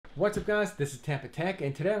What's up guys, this is Tampatec,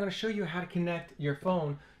 and today I'm going to show you how to connect your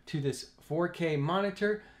phone to this 4K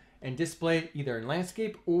monitor and display it either in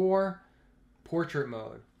landscape or portrait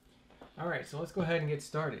mode. Alright, so let's go ahead and get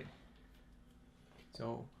started.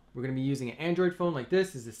 So we're going to be using an Android phone like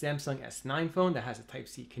this. This is a Samsung S9 phone that has a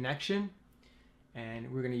Type-C connection.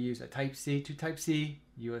 And we're going to use a Type-C to Type-C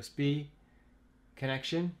USB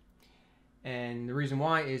connection. And the reason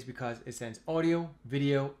why is because it sends audio,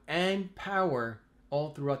 video, and power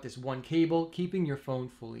all throughout this one cable, keeping your phone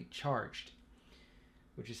fully charged,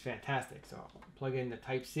 which is fantastic. So I'll plug in the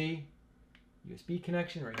Type-C USB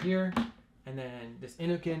connection right here. And then this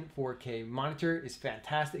INNOCN 4K monitor is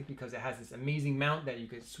fantastic because it has this amazing mount that you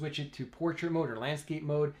could switch it to portrait mode or landscape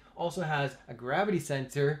mode. Also has a gravity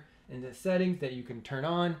sensor in the settings that you can turn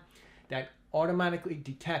on that automatically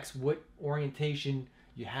detects what orientation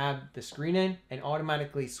you have the screen in and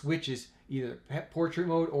automatically switches either portrait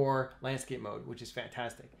mode or landscape mode, which is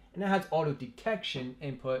fantastic. And it has auto detection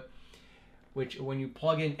input, which when you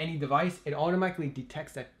plug in any device, it automatically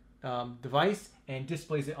detects that device and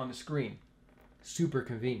displays it on the screen. Super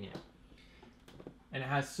convenient. And it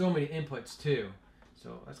has so many inputs too.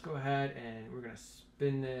 So let's go ahead and we're gonna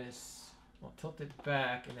spin this, well, tilt it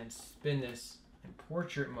back and then spin this in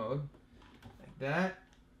portrait mode like that,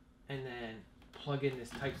 and then plug in this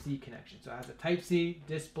Type-C connection. So it has a Type-C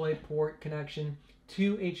display port connection,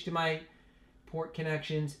 2 HDMI port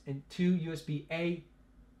connections, and 2 USB-A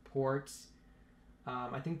ports.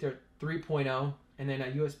 I think they're 3.0, and then a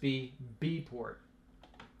USB-B port.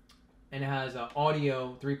 And it has an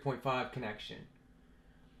audio 3.5 connection.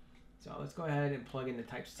 So let's go ahead and plug in the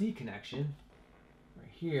Type-C connection right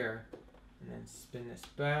here, and then spin this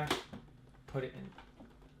back, put it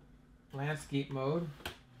in landscape mode.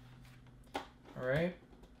 All right,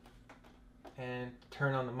 and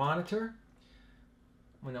turn on the monitor.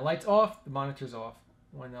 When the light's off, the monitor's off.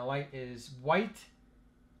 When the light is white,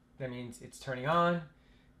 that means it's turning on,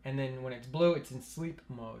 and then when it's blue, it's in sleep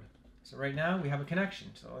mode. So right now we have a connection.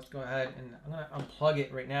 So let's go ahead and I'm gonna unplug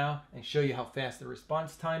it right now and show you how fast the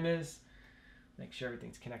response time is. Make sure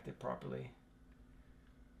everything's connected properly.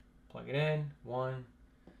 Plug it in. 1,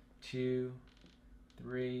 2,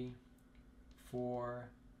 3, 4,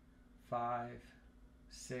 5,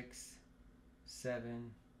 6,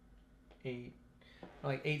 7, 8.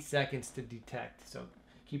 Like 8 seconds to detect. So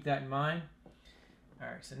keep that in mind. All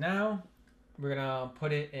right, so now we're gonna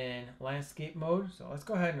put it in landscape mode. So let's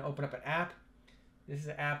go ahead and open up an app. This is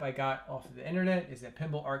an app I got off of the internet. It's a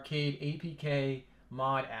Pinball Arcade APK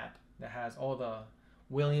mod app that has all the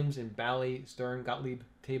Williams and Bally Stern Gottlieb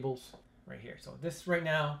tables right here. So this right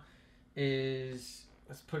now is,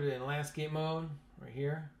 let's put it in landscape mode right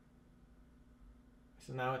here.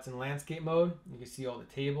 So now it's in landscape mode. You can see all the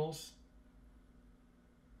tables.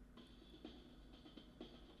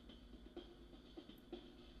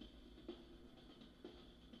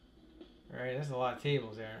 Alright, there's a lot of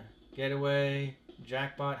tables there. Getaway,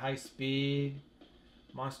 Jackpot, High Speed,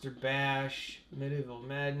 Monster Bash, Medieval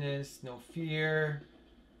Madness, No Fear,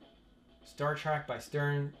 Star Trek by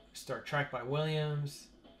Stern, Star Trek by Williams,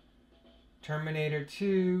 Terminator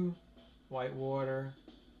 2, Whitewater.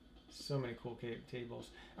 So many cool tables.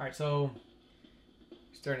 All right, so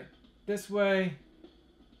start it this way.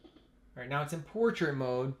 All right, now it's in portrait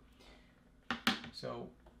mode. So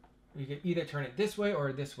you can either turn it this way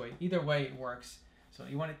or this way. Either way it works. So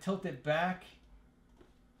you want to tilt it back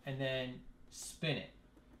and then spin it.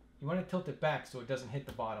 You want to tilt it back so it doesn't hit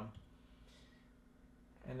the bottom.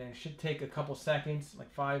 And then it should take a couple seconds,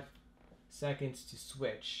 like 5 seconds to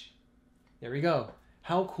switch. There we go.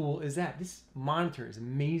 How cool is that? This monitor is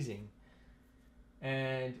amazing.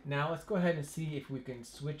 And now let's go ahead and see if we can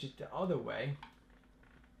switch it the other way.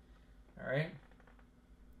 All right.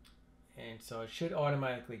 And so it should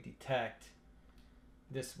automatically detect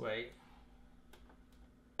this way.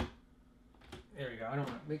 There we go. I don't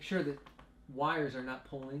want to make sure that wires are not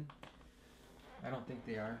pulling. I don't think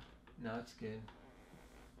they are. No, it's good.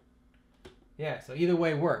 Yeah, so either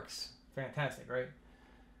way works. Fantastic, right?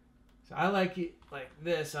 So I like it like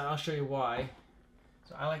this, and I'll show you why.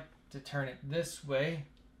 So I like to turn it this way,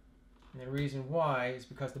 and the reason why is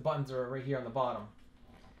because the buttons are right here on the bottom,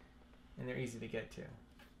 and they're easy to get to.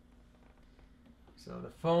 So the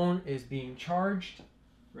phone is being charged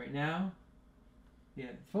right now. Yeah,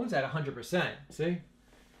 the phone's at 100%, see?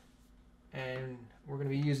 And we're going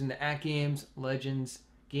to be using the AtGames Legends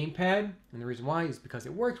gamepad, and the reason why is because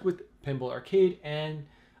it works with Pinball Arcade and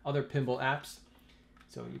other pinball apps.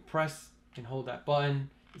 So you press and hold that button.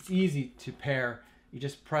 It's easy to pair. You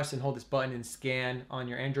just press and hold this button and scan on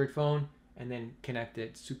your Android phone and then connect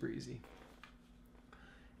it. Super easy.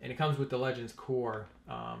 and it comes with the Legends core.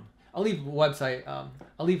 I'll leave a website.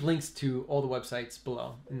 I'll leave links to all the websites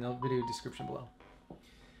below in the video description below.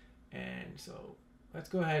 And so let's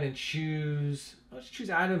go ahead and choose. Let's choose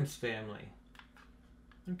Adam's family.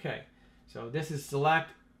 Okay, so this is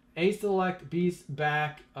select. A select, B's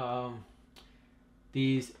back.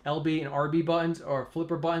 These LB and RB buttons are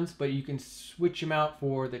flipper buttons, but you can switch them out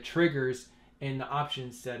for the triggers in the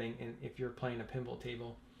options setting. And if you're playing a pinball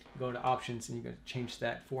table, go to options and you can change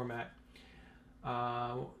that format.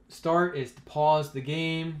 Start is to pause the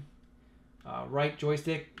game. Right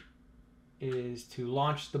joystick is to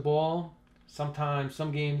launch the ball. Sometimes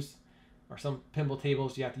some games or some pinball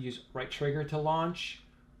tables you have to use right trigger to launch,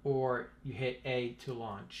 or you hit A to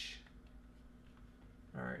launch.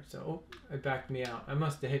 All right, so it backed me out. I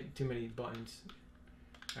must have hit too many buttons.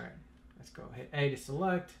 All right, let's go. Hit A to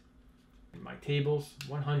select. And my tables,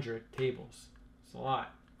 100 tables. It's a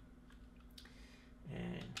lot.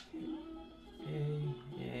 And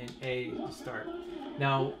A to start.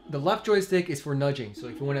 Now, the left joystick is for nudging. So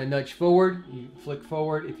if you want to nudge forward, you flick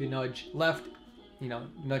forward. If you nudge left,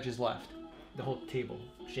 nudges left. The whole table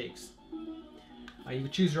shakes. You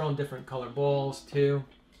can choose your own different color balls too.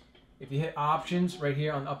 If you hit options right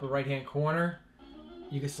here on the upper right hand corner,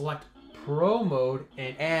 you can select Pro mode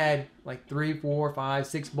and add like 3, 4, 5,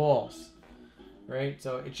 6 balls. Right?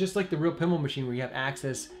 So it's just like the real pinball machine where you have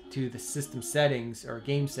access to the system settings or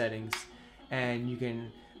game settings, and you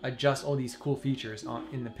can adjust all these cool features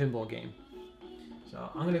in the pinball game. So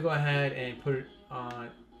I'm going to go ahead and put it on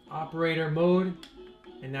operator mode,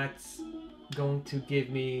 and that's going to give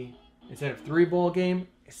me, instead of 3-ball game,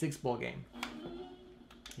 a 6-ball game.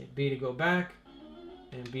 Hit B to go back,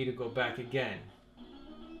 and B to go back again.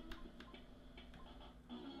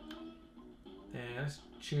 And let's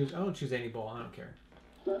choose, I don't choose any ball, I don't care.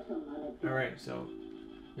 Alright, so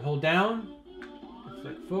you hold down,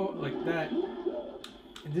 flick forward like that.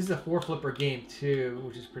 And this is a 4-flipper game too,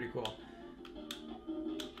 which is pretty cool.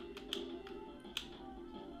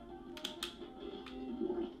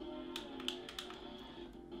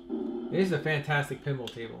 This is a fantastic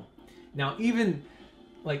pinball table. Now, even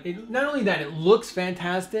like not only that, it looks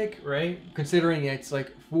fantastic, right? Considering it's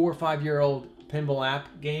like 4 or 5-year-old pinball app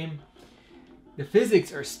game, the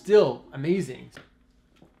physics are still amazing.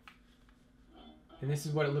 And this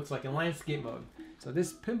is what it looks like in landscape mode. So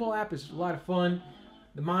this pinball app is a lot of fun.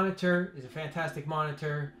 The monitor is a fantastic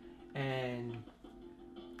monitor, and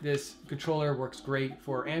this controller works great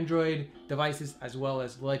for Android devices as well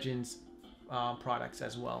as Legends products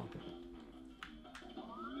as well.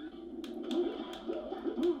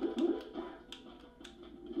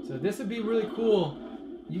 So this would be really cool.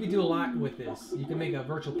 You can do a lot with this. You can make a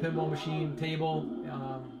virtual pinball machine table.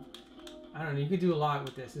 I don't know, you could do a lot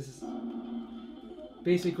with this. This is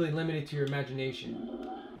basically limited to your imagination.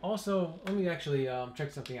 Also, let me actually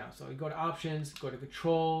check something out. So you go to options, go to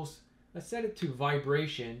controls. Let's set it to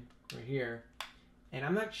vibration right here. And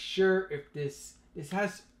I'm not sure if this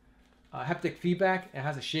has haptic feedback. It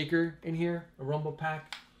has a shaker in here, a rumble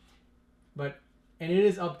pack. And it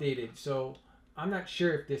is updated. So I'm not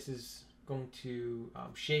sure if this is going to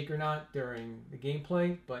shake or not during the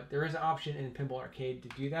gameplay, but there is an option in Pinball Arcade to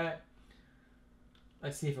do that.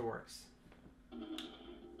 Let's see if it works.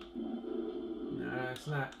 No, it's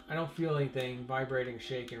not. I don't feel anything vibrating,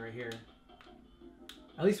 shaking right here.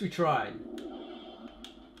 At least we tried.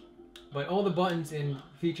 But all the buttons and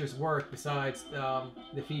features work besides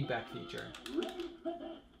the feedback feature.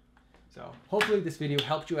 So hopefully this video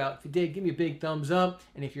helped you out. If it did, give me a big thumbs up.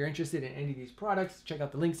 And if you're interested in any of these products, check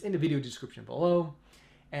out the links in the video description below.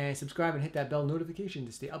 And subscribe and hit that bell notification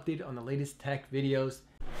to stay updated on the latest tech videos.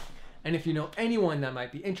 And if you know anyone that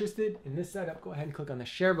might be interested in this setup, go ahead and click on the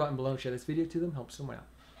share button below and share this video to them. Help someone out.